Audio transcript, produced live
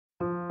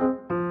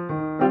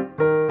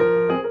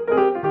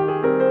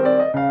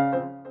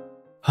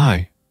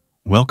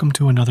Welcome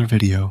to another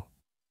video.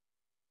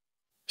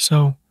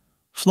 So,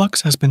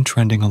 Flux has been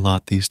trending a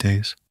lot these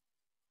days.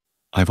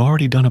 I've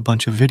already done a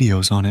bunch of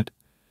videos on it,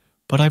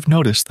 but I've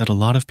noticed that a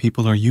lot of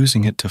people are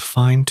using it to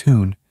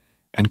fine-tune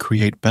and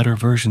create better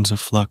versions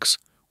of Flux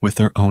with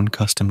their own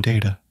custom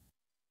data.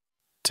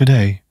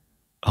 Today,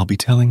 I'll be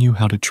telling you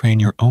how to train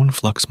your own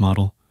Flux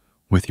model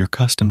with your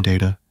custom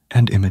data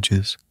and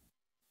images.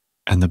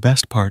 And the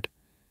best part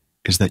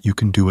is that you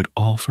can do it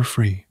all for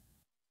free.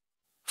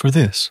 For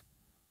this,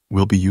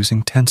 we'll be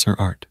using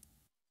TensorArt.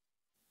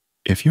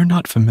 If you're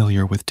not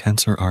familiar with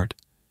TensorArt,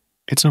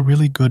 it's a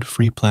really good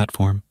free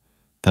platform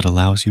that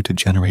allows you to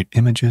generate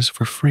images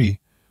for free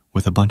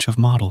with a bunch of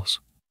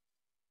models.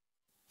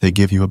 They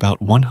give you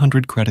about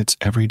 100 credits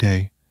every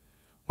day,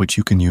 which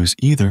you can use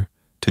either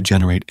to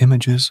generate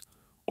images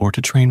or to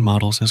train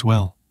models as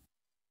well.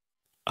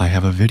 I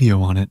have a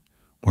video on it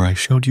where I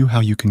showed you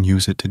how you can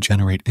use it to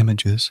generate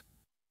images,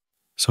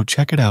 so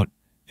check it out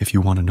if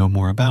you want to know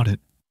more about it.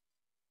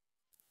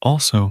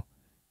 Also,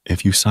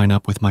 if you sign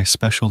up with my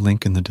special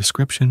link in the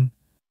description,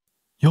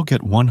 you'll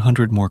get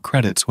 100 more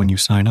credits when you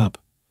sign up,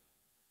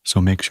 so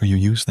make sure you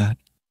use that.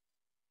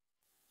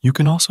 You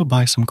can also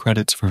buy some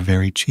credits for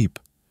very cheap,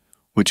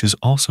 which is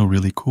also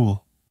really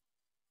cool.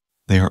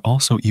 They are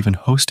also even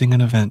hosting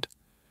an event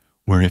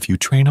where if you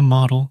train a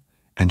model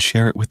and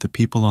share it with the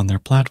people on their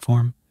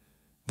platform,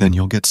 then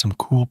you'll get some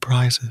cool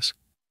prizes.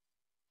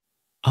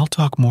 I'll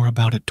talk more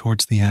about it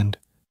towards the end,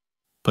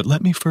 but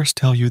let me first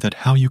tell you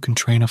that how you can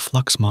train a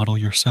Flux model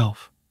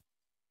yourself.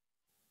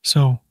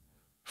 So,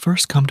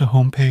 first come to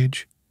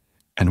Homepage,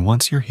 and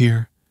once you're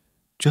here,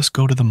 just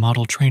go to the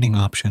Model Training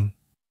option.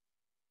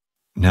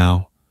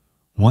 Now,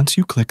 once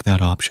you click that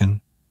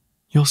option,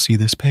 you'll see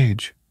this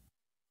page.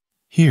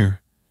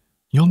 Here,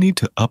 you'll need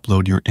to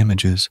upload your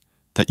images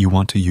that you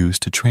want to use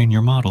to train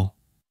your model.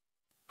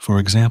 For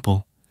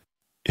example,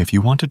 if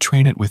you want to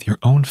train it with your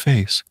own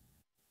face,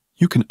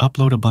 you can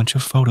upload a bunch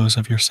of photos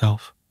of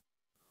yourself.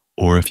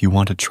 Or if you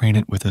want to train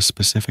it with a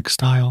specific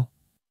style,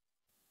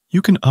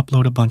 you can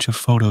upload a bunch of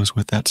photos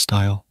with that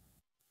style,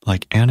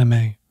 like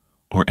anime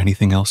or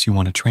anything else you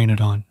want to train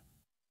it on.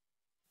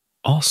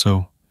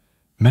 Also,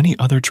 many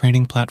other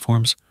training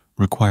platforms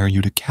require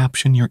you to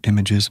caption your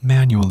images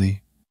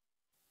manually,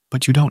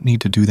 but you don't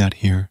need to do that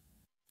here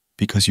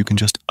because you can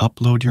just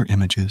upload your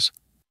images,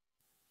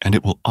 and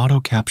it will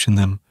auto-caption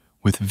them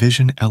with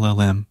Vision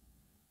LLM,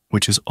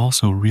 which is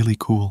also really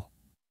cool.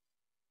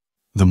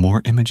 The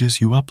more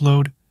images you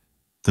upload,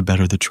 the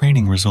better the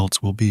training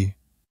results will be.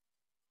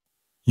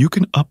 You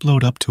can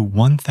upload up to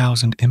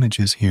 1,000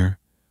 images here,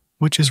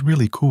 which is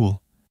really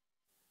cool.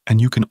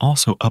 And you can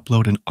also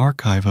upload an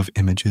archive of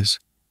images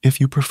if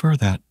you prefer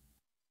that.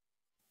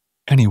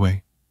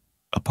 Anyway,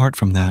 apart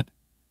from that,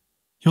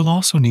 you'll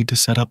also need to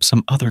set up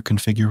some other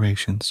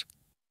configurations.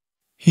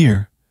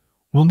 Here,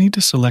 we'll need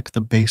to select the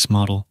base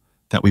model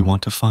that we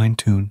want to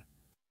fine-tune.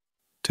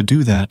 To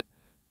do that,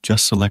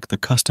 just select the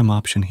Custom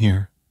option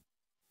here.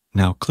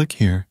 Now click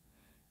here,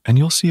 and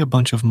you'll see a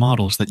bunch of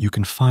models that you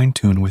can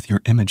fine-tune with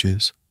your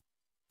images.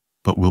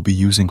 But we'll be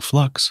using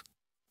Flux,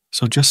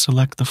 so just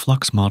select the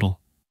Flux model.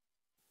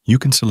 You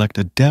can select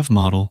a dev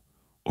model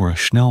or a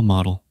Schnell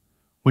model,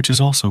 which is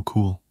also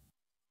cool.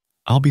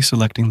 I'll be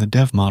selecting the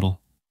dev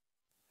model.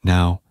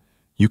 Now,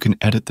 you can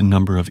edit the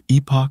number of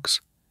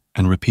epochs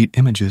and repeat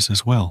images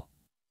as well.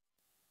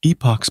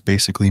 Epochs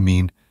basically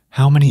mean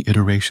how many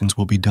iterations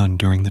will be done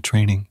during the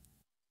training.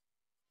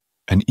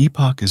 An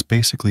epoch is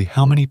basically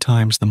how many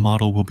times the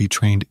model will be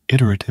trained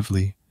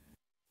iteratively.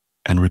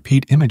 And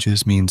repeat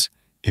images means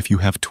if you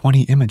have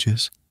 20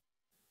 images,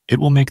 it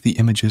will make the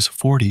images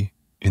 40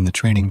 in the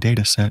training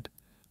dataset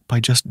by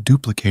just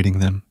duplicating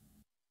them.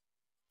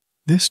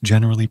 This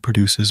generally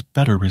produces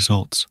better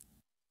results.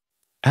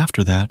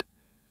 After that,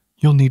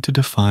 you'll need to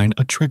define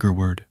a trigger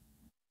word.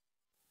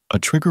 A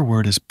trigger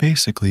word is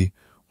basically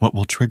what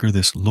will trigger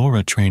this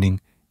LoRa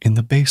training in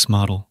the base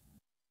model.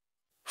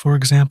 For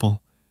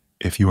example,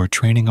 if you are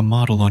training a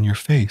model on your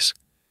face,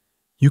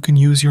 you can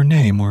use your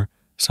name or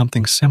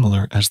something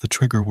similar as the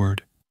trigger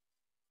word.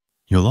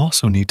 You'll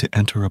also need to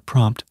enter a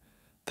prompt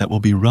that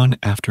will be run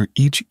after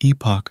each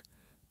epoch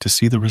to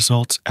see the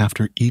results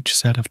after each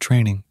set of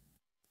training,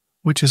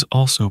 which is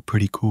also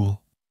pretty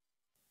cool.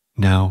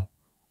 Now,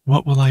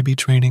 what will I be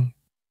training?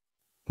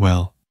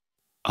 Well,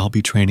 I'll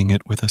be training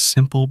it with a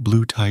simple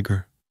blue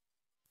tiger.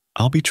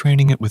 I'll be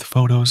training it with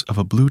photos of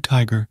a blue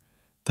tiger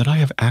that I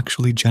have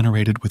actually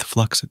generated with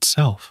Flux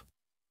itself.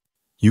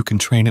 You can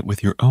train it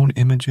with your own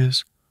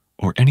images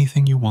or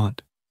anything you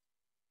want.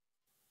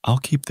 I'll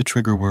keep the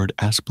trigger word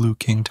as Blue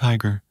King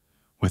Tiger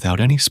without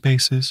any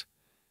spaces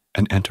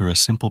and enter a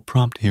simple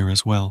prompt here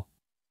as well.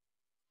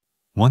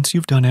 Once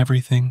you've done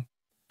everything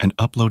and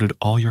uploaded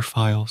all your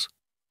files,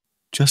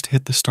 just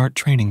hit the Start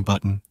Training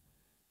button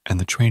and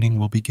the training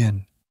will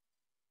begin.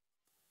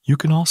 You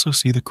can also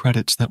see the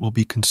credits that will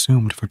be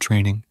consumed for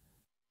training,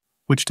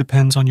 which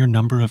depends on your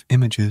number of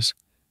images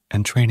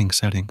and training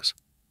settings.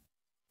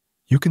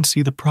 You can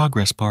see the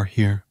progress bar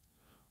here,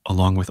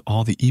 along with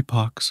all the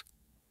epochs,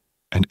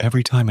 and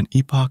every time an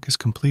epoch is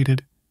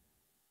completed,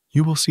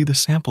 you will see the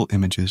sample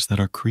images that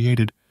are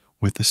created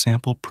with the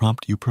sample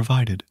prompt you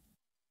provided.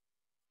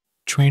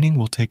 Training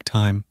will take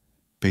time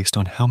based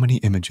on how many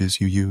images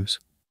you use.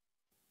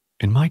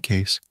 In my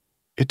case,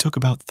 it took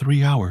about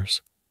 3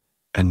 hours,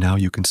 and now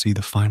you can see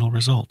the final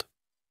result.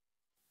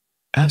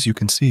 As you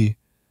can see,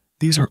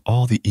 these are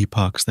all the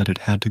epochs that it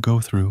had to go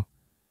through,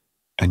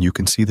 and you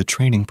can see the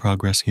training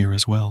progress here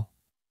as well.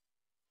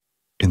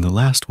 In the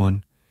last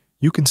one,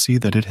 you can see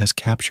that it has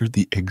captured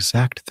the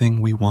exact thing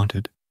we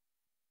wanted.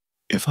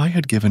 If I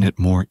had given it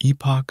more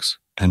epochs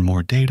and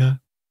more data,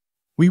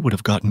 we would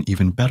have gotten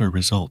even better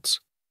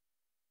results.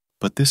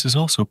 But this is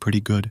also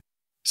pretty good,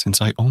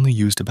 since I only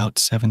used about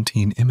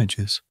 17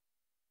 images.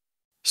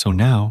 So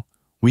now,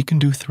 we can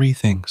do 3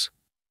 things.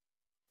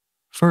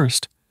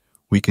 First,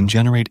 we can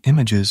generate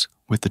images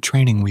with the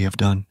training we have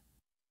done.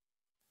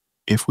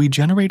 If we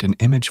generate an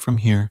image from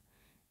here,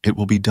 it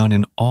will be done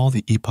in all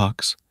the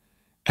epochs,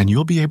 and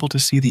you'll be able to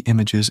see the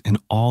images in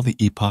all the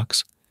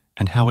epochs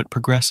and how it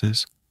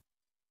progresses.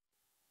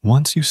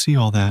 Once you see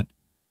all that,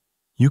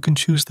 you can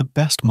choose the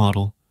best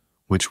model,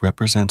 which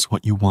represents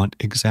what you want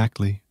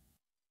exactly.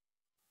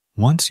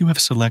 Once you have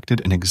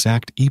selected an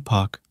exact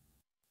epoch,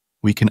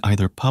 we can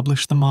either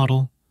publish the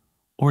model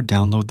or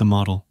download the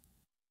model.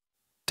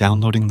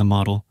 Downloading the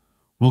model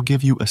will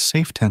give you a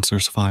safe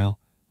tensors file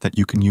that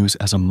you can use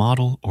as a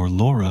model or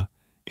LoRa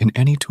in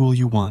any tool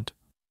you want,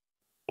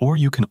 or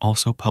you can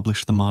also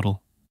publish the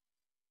model.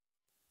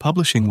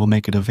 Publishing will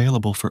make it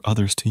available for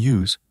others to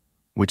use,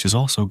 which is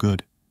also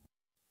good.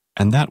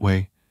 And that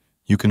way,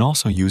 you can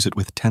also use it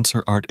with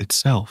TensorArt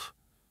itself,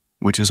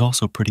 which is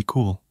also pretty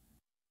cool.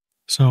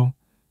 So,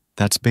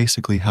 that's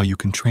basically how you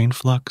can train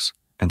Flux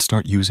and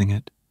start using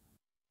it.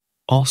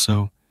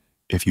 Also,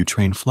 if you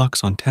train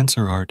Flux on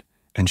TensorArt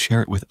and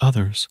share it with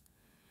others,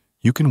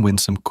 you can win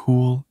some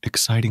cool,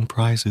 exciting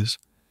prizes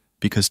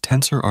because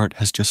TensorArt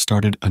has just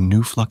started a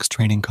new Flux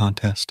training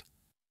contest.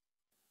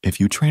 If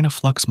you train a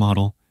Flux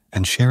model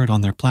and share it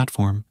on their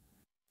platform,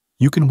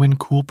 you can win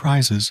cool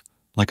prizes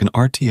like an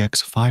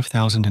RTX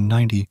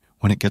 5090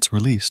 when it gets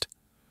released,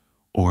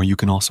 or you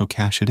can also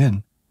cash it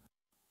in,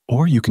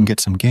 or you can get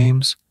some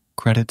games,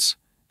 credits,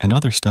 and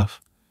other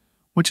stuff,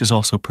 which is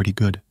also pretty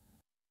good.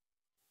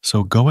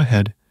 So go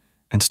ahead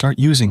and start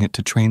using it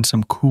to train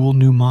some cool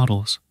new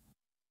models.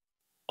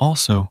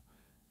 Also,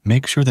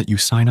 make sure that you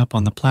sign up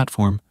on the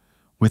platform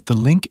with the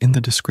link in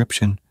the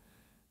description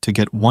to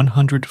get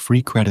 100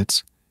 free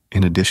credits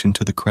in addition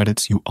to the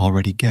credits you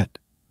already get.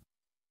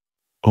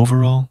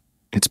 Overall,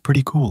 it's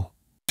pretty cool.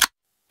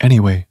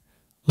 Anyway,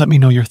 let me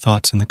know your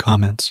thoughts in the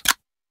comments.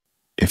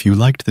 If you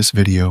liked this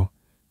video,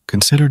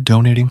 consider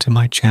donating to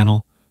my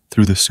channel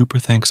through the Super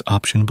Thanks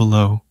option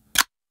below,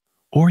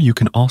 or you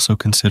can also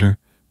consider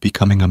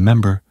becoming a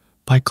member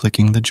by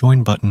clicking the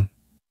Join button.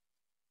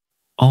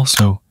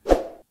 Also,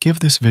 give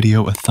this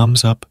video a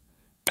thumbs up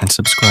and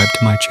subscribe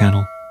to my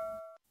channel.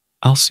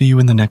 I'll see you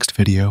in the next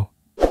video.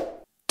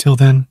 Till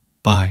then,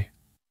 bye.